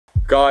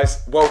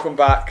Guys, welcome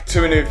back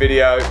to a new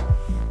video.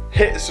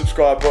 Hit the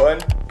subscribe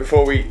button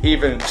before we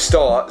even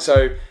start.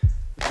 So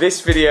this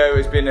video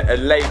has been a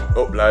late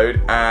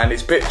upload and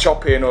it's a bit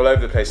choppy and all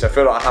over the place, so I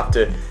feel like I have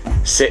to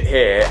sit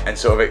here and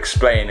sort of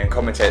explain and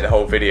commentate the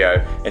whole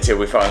video until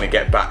we finally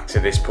get back to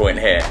this point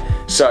here.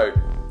 So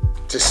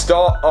to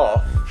start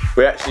off,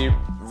 we actually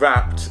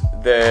wrapped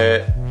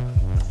the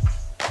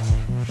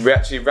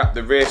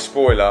rear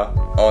spoiler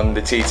on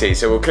the TT,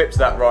 so we'll clip to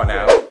that right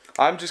now.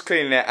 I'm just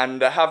cleaning it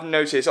and I have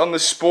noticed on the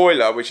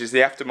spoiler, which is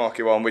the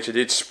aftermarket one, which I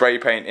did spray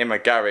paint in my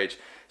garage,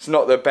 it's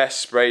not the best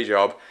spray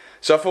job.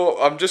 So I thought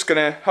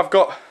I've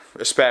got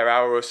a spare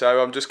hour or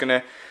so, I'm just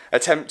gonna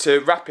attempt to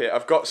wrap it.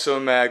 I've got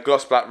some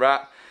gloss black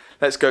wrap.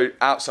 Let's go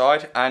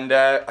outside and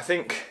I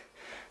think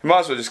we might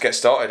as well just get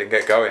started and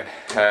get going.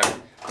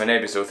 My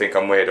neighbours will think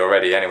I'm weird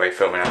already anyway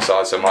filming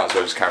outside, so I might as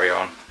well just carry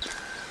on.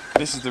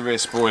 This is the rear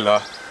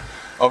spoiler.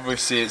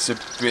 Obviously it's a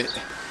bit,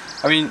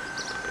 I mean,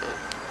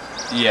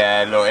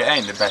 yeah, look, it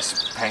ain't the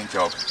best paint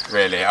job,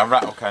 really. I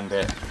rattle canned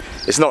it.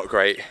 It's not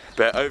great,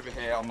 but over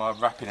here on my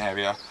wrapping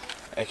area,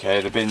 okay,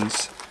 the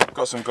bins, I've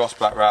got some gloss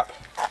black wrap.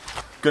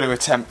 Going to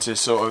attempt to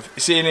sort of,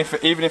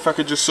 even if I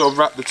could just sort of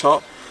wrap the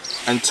top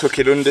and tuck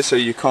it under so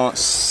you can't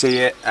see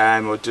it,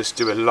 or just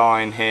do a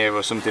line here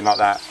or something like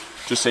that,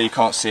 just so you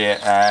can't see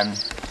it.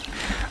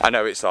 I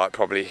know it's like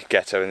probably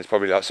ghetto and there's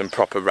probably like some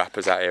proper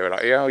rappers out here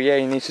like, oh yeah,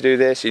 you need to do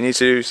this, you need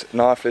to use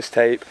knifeless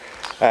tape.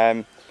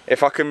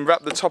 If I can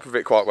wrap the top of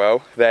it quite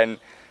well, then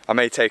I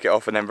may take it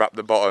off and then wrap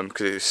the bottom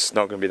because it's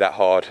not going to be that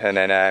hard. And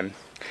then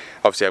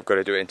obviously I've got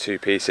to do it in 2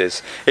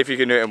 pieces. If you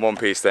can do it in 1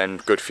 piece, then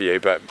good for you,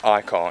 but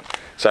I can't.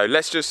 So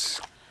let's just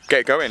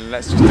get going,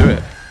 let's just do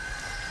it.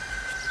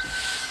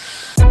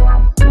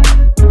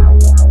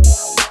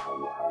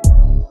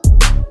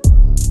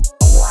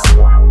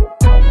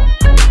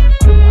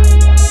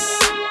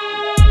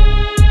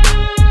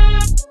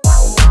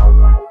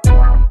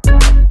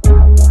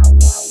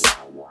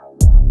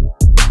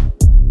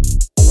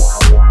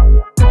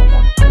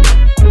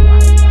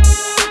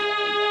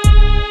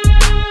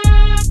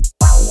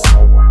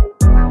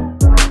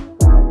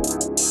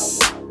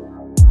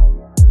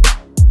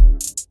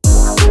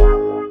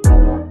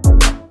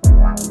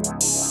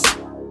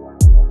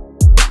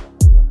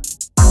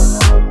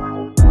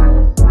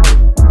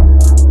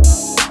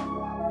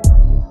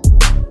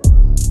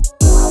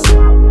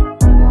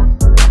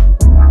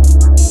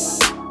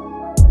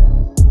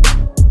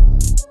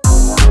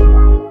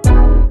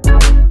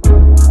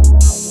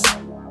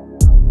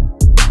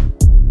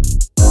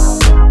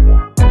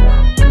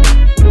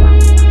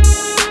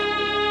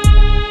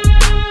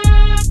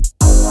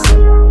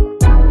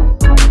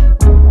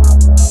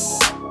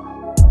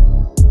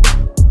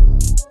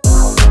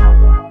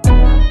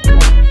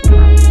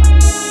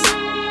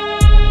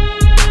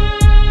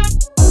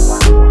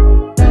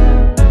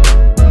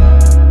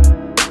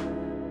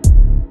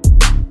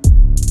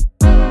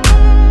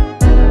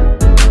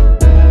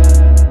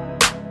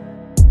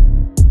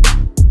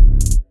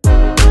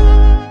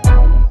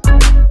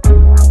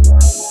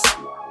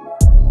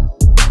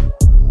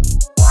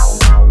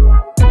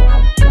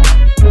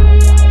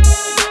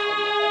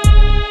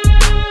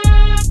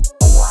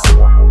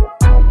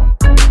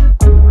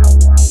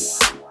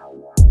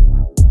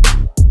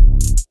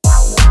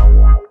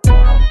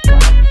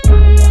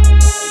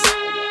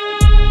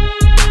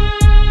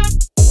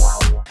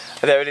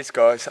 There it is,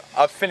 guys.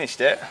 I've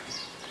finished it.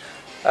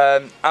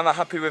 Am I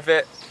happy with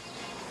it?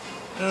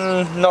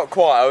 Not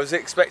quite. I was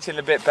expecting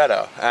a bit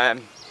better. I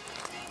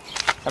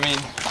mean,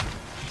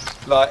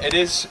 like, it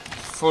is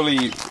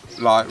fully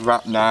like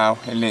wrapped now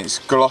and it's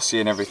glossy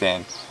and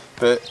everything,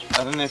 but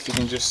I don't know if you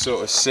can just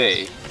sort of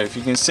see. If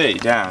you can see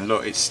down,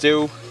 look, it's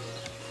still,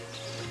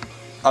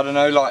 I don't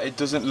know, like it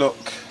doesn't look,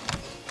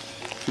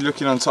 if you're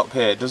looking on top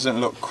here, it doesn't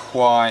look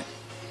quite,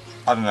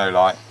 I don't know,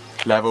 like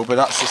level, but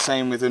that's the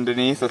same with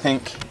underneath. I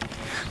think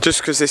just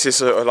because this is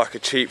sort of like a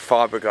cheap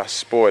fiberglass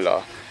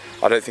spoiler,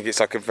 I don't think it's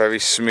like a very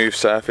smooth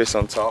surface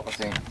on top. I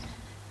think,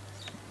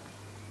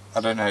 I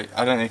don't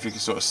know if you can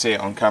sort of see it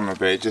on camera,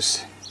 but it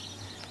just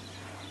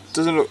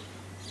doesn't look,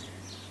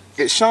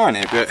 it's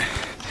shiny, but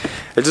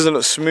it doesn't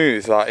look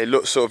smooth. Like it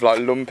looks sort of like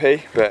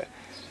lumpy, but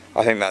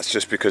I think that's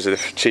just because of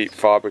the cheap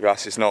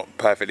fiberglass. It's not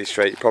perfectly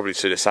straight. You probably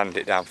should have sanded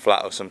it down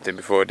flat or something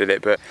before I did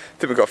it, but I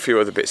think we've got a few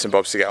other bits and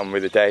bobs to get on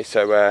with the day,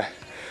 so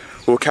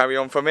we'll carry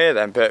on from here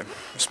then. But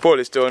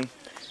spoiler's done.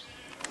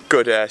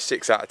 Good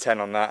 6 out of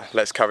 10 on that.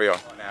 Let's carry on.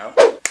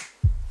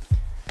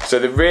 So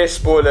the rear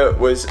spoiler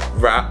was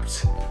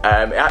wrapped.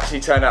 It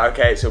actually turned out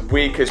okay. It's a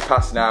week has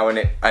passed now and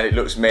it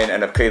looks mint,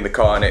 and I've cleaned the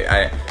car and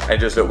it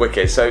does look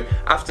wicked. So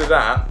after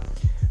that,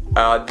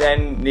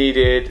 then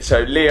needed,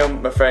 so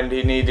Liam, my friend,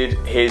 he needed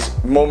his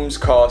mum's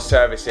car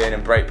servicing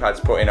and brake pads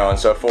putting on.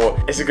 So I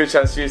thought it's a good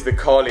chance to use the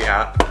Carly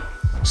app.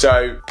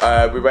 So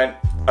we went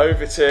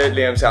over to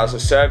Liam's house to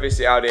service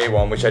the Audi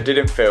A1, which I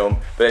didn't film,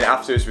 but then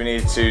afterwards we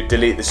needed to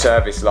delete the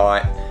service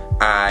light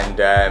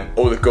and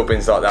all the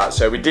gubbins like that.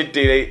 So we did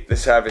delete the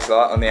service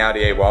light on the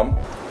Audi A1.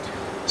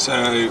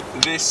 So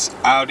this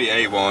Audi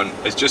A1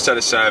 has just had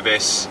a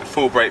service,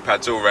 full brake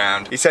pads all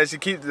round. He says they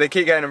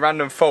keep getting a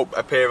random fault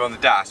appear on the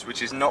dash,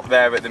 which is not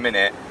there at the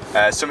minute.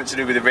 Something to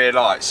do with the rear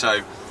light.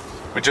 So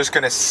we're just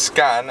going to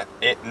scan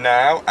it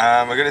now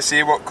and we're going to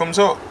see what comes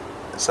up.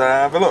 So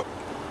have a look.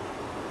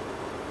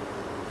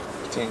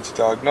 Continue to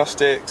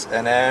diagnostics,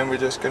 and then we're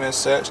just going to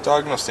search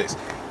diagnostics.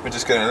 We're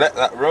just going to let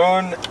that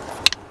run.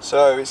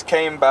 So it's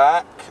came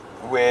back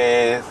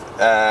with,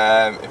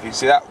 if you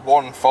see that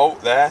one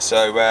fault there,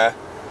 so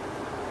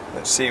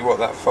let's see what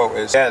that fault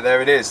is. Yeah,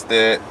 there it is,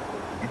 the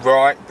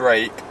right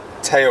brake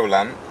tail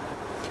lamp.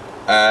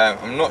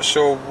 I'm not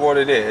sure what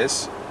it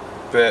is,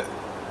 but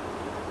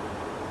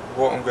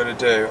what I'm going to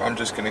do, I'm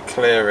just going to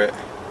clear it.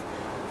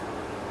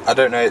 I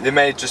don't know, there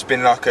may have just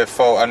been like a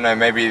fault, I don't know,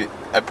 maybe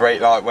a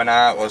brake light went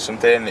out or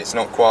something, it's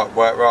not quite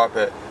worked right,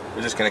 but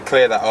we're just going to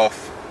clear that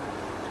off.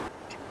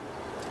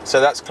 So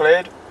that's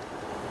cleared.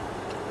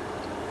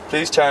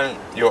 Please turn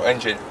your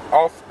engine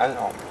off and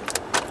on.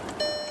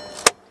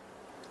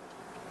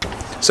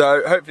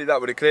 So hopefully that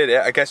would have cleared it.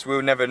 I guess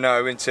we'll never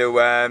know until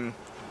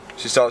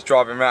she starts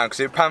driving around, because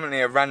it apparently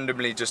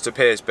randomly just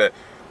appears, but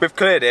we've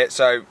cleared it,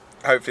 so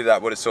hopefully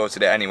that would have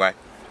sorted it anyway.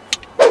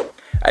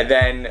 And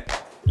then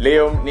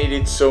Liam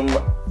needed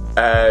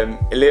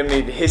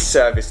his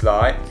service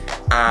light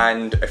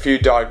and a few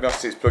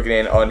diagnostics plugging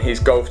in on his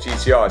Golf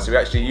GTi, so we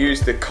actually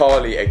used the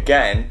Carly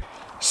again.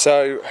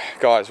 So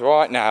guys,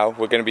 right now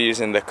we're going to be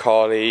using the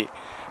Carly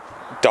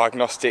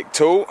diagnostic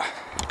tool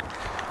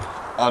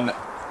on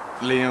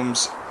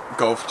Liam's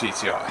Golf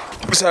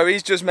GTi. So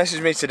he's just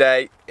messaged me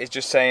today, he's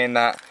just saying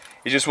that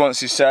he just wants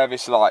his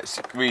service lights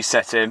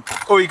resetting.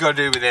 All you got to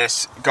do with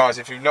this, guys,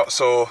 if you've not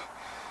saw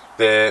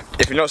the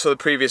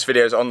previous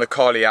videos on the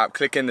Carly app,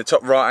 click in the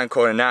top right hand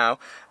corner now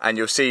and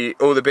you'll see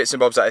all the bits and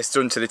bobs that it's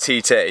done to the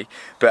TT.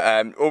 But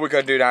all we're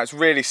going to do now, it's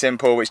really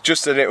simple. It's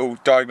just a little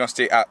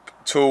diagnostic app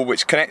tool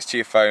which connects to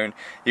your phone.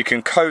 You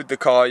can code the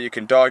car, you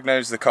can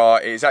diagnose the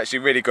car. It's actually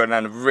really good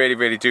and I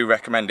really do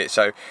recommend it.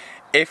 So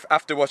if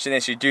after watching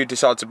this you do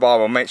decide to buy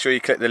one, make sure you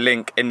click the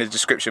link in the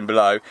description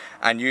below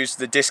and use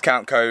the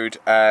discount code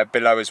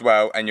below as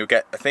well, and you'll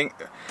get, I think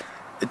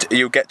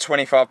you'll get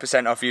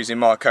 25% off using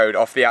my code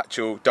off the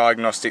actual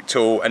diagnostic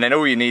tool. And then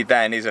all you need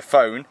then is a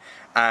phone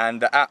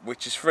and the app,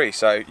 which is free,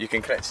 so you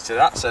can connect it to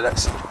that. So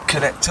let's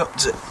connect up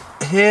to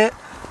here.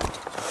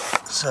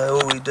 So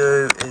all we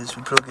do is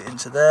we plug it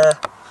into there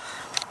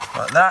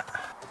like that,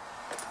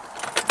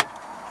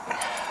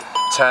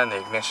 turn the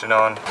ignition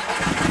on.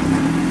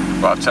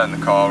 Well, I've turned the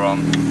car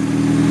on.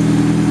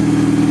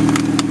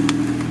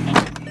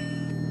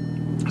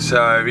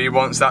 So he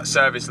wants that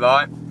service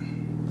light.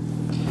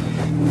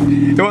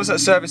 He wants that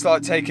service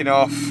light taken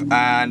off,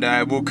 and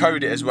we'll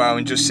code it as well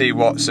and just see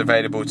what's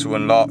available to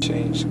unlock.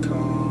 Change the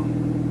car.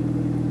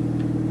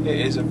 It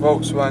is a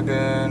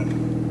Volkswagen.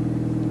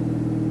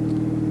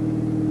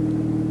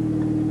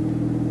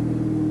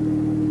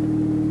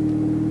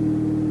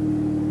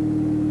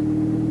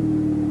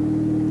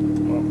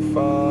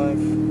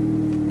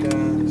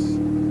 Gas.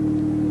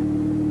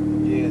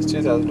 Yeah, it's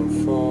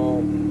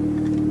 2004.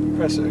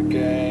 Press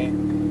OK.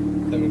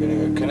 Then we're going to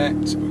go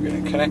connect. We're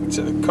going to connect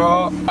to the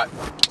car. Right.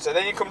 So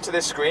then you come to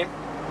this screen.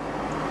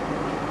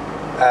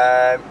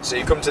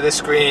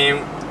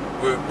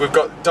 We've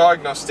got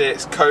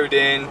diagnostics,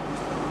 coding,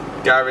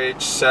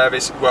 garage,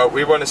 service. Well,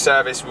 we want to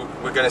service.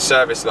 We're going to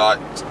service light,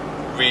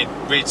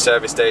 read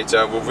service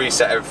data. We'll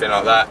reset everything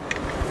like that.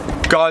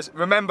 Guys,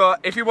 remember,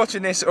 if you're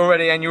watching this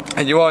already and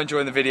you are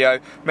enjoying the video,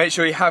 make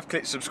sure you have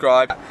clicked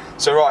subscribe.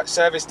 So right,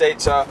 service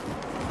data.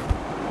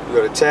 We've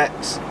got a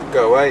text.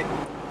 Go away.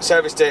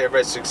 Service data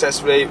read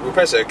successfully. We'll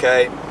press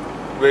OK.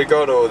 We've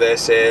got all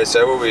this here,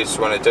 so all we just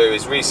want to do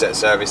is reset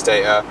service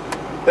data.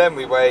 Then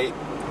we wait.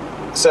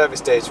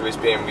 Service data is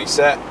being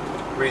reset.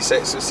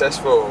 Reset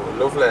successful.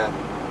 Lovely.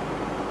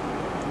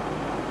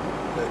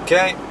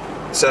 Okay,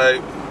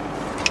 so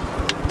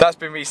that's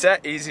been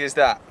reset, easy as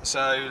that.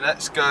 So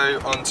let's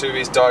go onto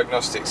his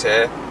diagnostics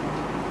here.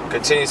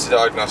 Continue to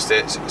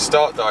diagnostics,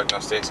 start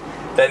diagnostics.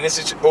 Then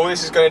all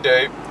this is going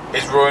to do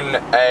is run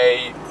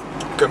a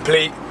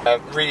complete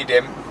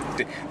reading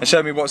and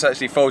show me what's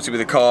actually faulty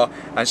with the car,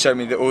 and show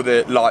me all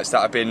the lights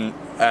that have been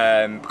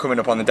coming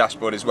up on the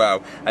dashboard as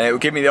well. And it will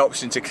give me the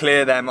option to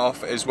clear them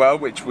off as well,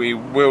 which we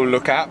will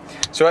look at.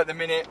 So at the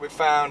minute we've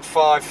found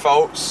 5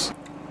 faults.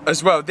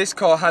 As well, this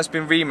car has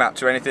been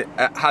remapped or anything,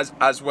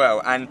 as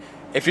well, and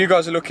if you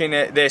guys are looking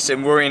at this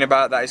and worrying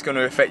about that it's going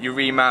to affect your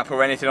remap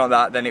or anything like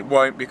that, then it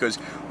won't, because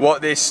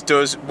what this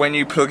does when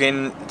you plug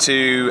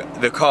into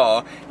the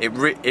car, it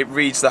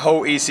reads the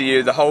whole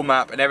ECU, the whole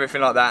map and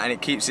everything like that, and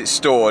it keeps it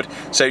stored.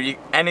 So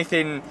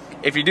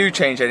if you do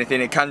change anything,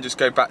 it can just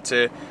go back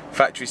to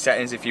factory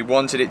settings if you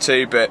wanted it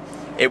to, but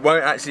it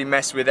won't actually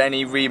mess with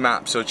any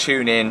remaps or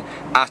tuning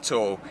at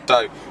all.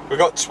 So we've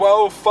got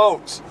 12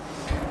 faults.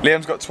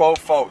 Liam's got 12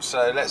 faults,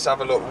 so let's have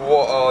a look.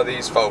 What are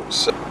these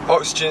faults?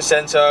 Oxygen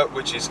sensor,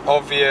 which is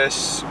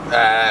obvious.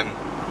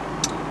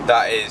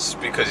 That is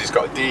because he's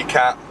got a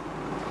decap.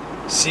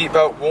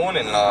 Seatbelt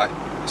warning light.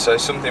 So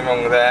something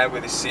wrong there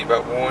with his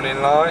seatbelt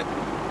warning light.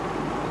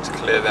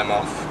 clear them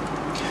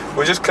off.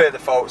 We'll just clear the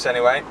faults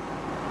anyway.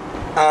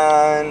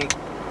 And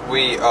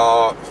we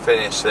are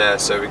finished there,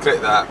 so we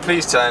click that.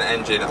 Please turn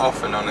engine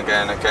off and on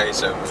again. Okay,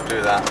 so we'll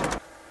do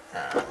that.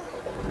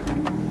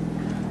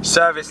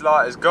 Service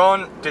light has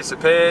gone,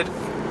 disappeared.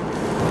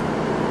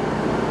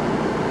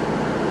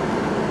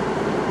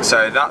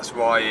 So that's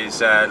why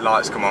his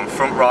lights come on.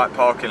 Front right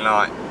parking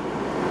light.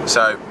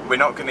 So we're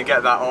not going to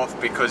get that off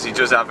because he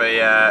does have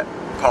a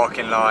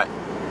parking light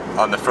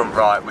on the front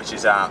right which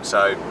is out,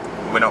 so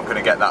we're not going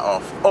to get that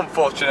off,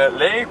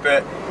 unfortunately,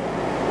 but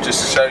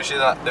just shows you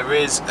that there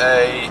is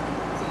a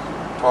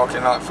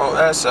parking light fault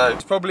there. So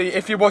it's probably,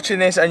 if you're watching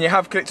this and you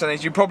have clicked on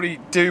this, you probably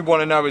do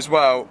want to know as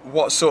well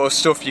what sort of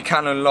stuff you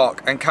can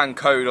unlock and can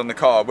code on the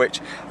car,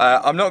 which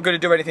I'm not going to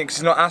do anything because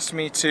it's not asked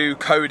me to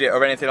code it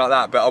or anything like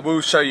that, but I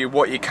will show you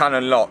what you can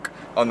unlock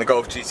on the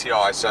Golf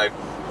GTi. So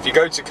if you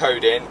go to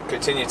coding,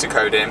 continue to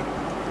coding,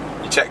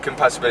 you check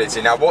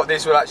compatibility. Now what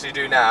this will actually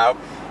do now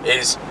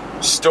is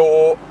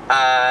store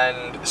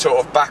and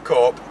sort of back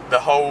up the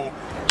whole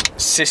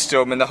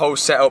system and the whole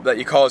setup that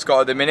your car's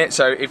got at the minute.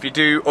 So if you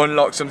do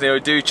unlock something or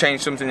do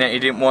change something that you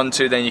didn't want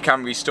to, then you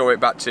can restore it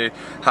back to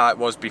how it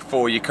was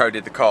before you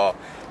coded the car.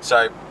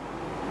 So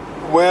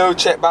we'll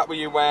check back with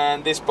you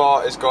when this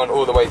bar has gone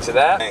all the way to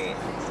there.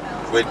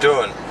 We're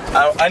done.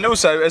 And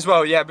also as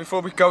well, yeah,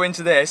 before we go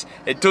into this,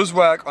 it does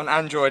work on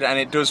Android and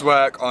it does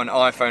work on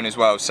iPhone as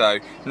well, so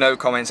no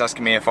comments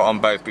asking me if I'm on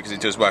both because it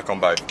does work on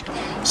both.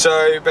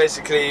 So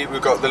basically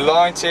we've got the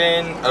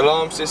lighting,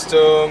 alarm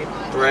system,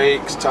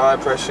 brakes, tyre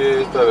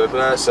pressures, blah blah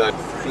blah. So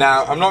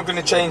now I'm not going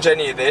to change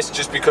any of this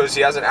just because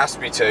he hasn't asked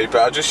me to,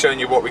 but I've just shown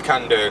you what we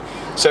can do.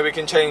 So we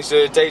can change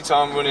the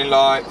daytime running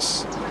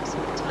lights,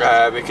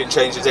 we can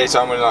change the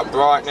daytime running light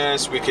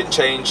brightness, we can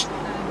change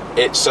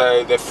it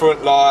so the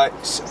front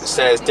lights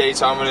says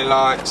daytime running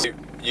lights.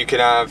 You can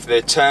have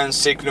the turn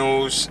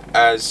signals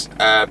as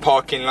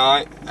parking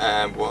light,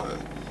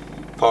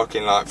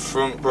 parking light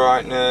front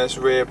brightness,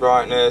 rear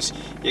brightness.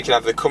 You can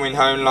have the coming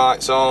home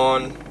lights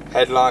on,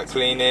 headlight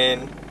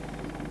cleaning,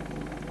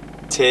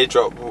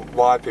 teardrop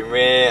wiping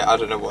rear, I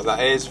don't know what that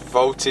is,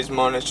 voltage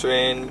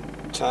monitoring,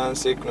 turn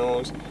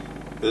signals.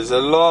 There's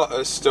a lot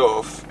of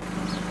stuff.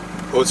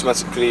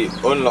 Automatically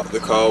unlock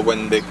the car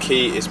when the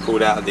key is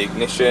pulled out of the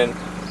ignition.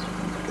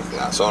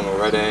 That's on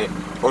already.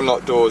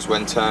 Unlock doors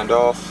when turned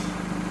off.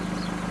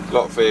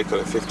 Lock vehicle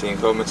at 15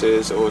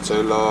 kilometers.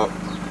 Auto lock.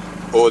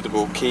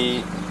 Audible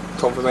key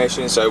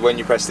confirmation. So when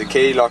you press the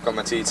key, like on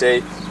my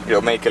TT,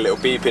 it'll make a little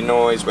beeping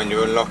noise when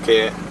you unlock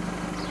it.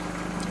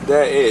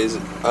 There is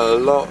a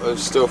lot of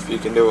stuff you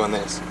can do on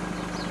this.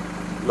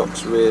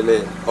 Locks rear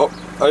lid.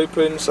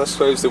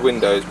 Open/close the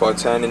windows by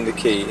turning the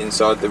key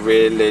inside the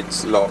rear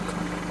lid's lock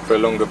for a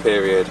longer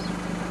period.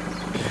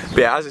 But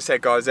yeah, as I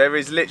said guys, there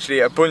is literally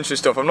a bunch of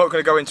stuff. I'm not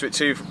going to go into it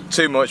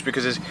too much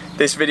because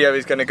this video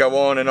is going to go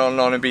on and on and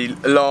on and be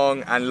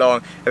long and long.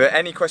 If there are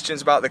any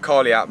questions about the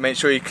Carly app, make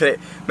sure you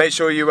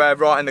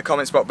write in the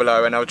comments box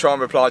below and I'll try and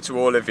reply to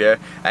all of you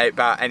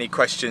about any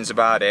questions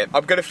about it.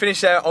 I'm going to finish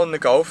there on the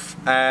Golf.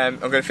 I'm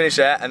going to finish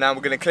there and then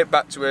we're going to clip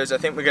back to us. I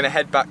think we're going to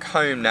head back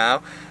home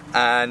now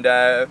and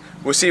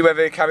we'll see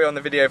whether we carry on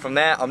the video from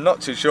there. I'm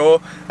not too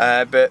sure,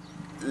 but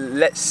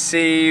let's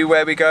see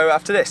where we go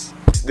after this.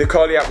 The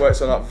Carly app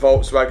works on like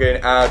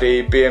Volkswagen,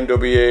 Audi,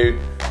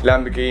 BMW,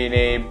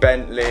 Lamborghini,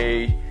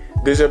 Bentley.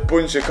 There's a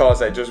bunch of cars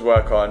that it does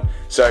work on,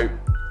 so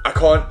I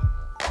can't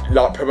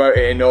like promote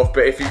it enough,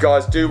 but if you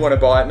guys do want to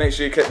buy it, make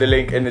sure you click the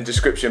link in the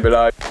description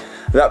below.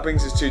 That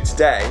brings us to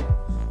today,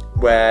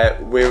 where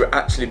we'll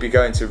actually be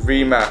going to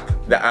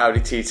remap the Audi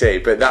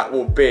TT, but that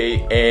will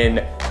be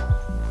in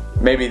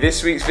maybe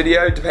this week's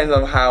video, depends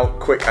on how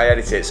quick I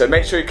edit it. So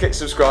make sure you click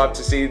subscribe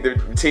to see the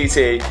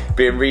TT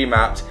being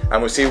remapped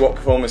and we'll see what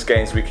performance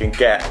gains we can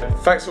get.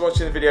 Thanks for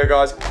watching the video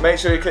guys. Make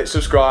sure you click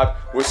subscribe.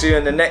 We'll see you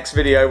in the next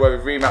video where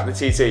we remap the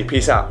TT.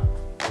 Peace out.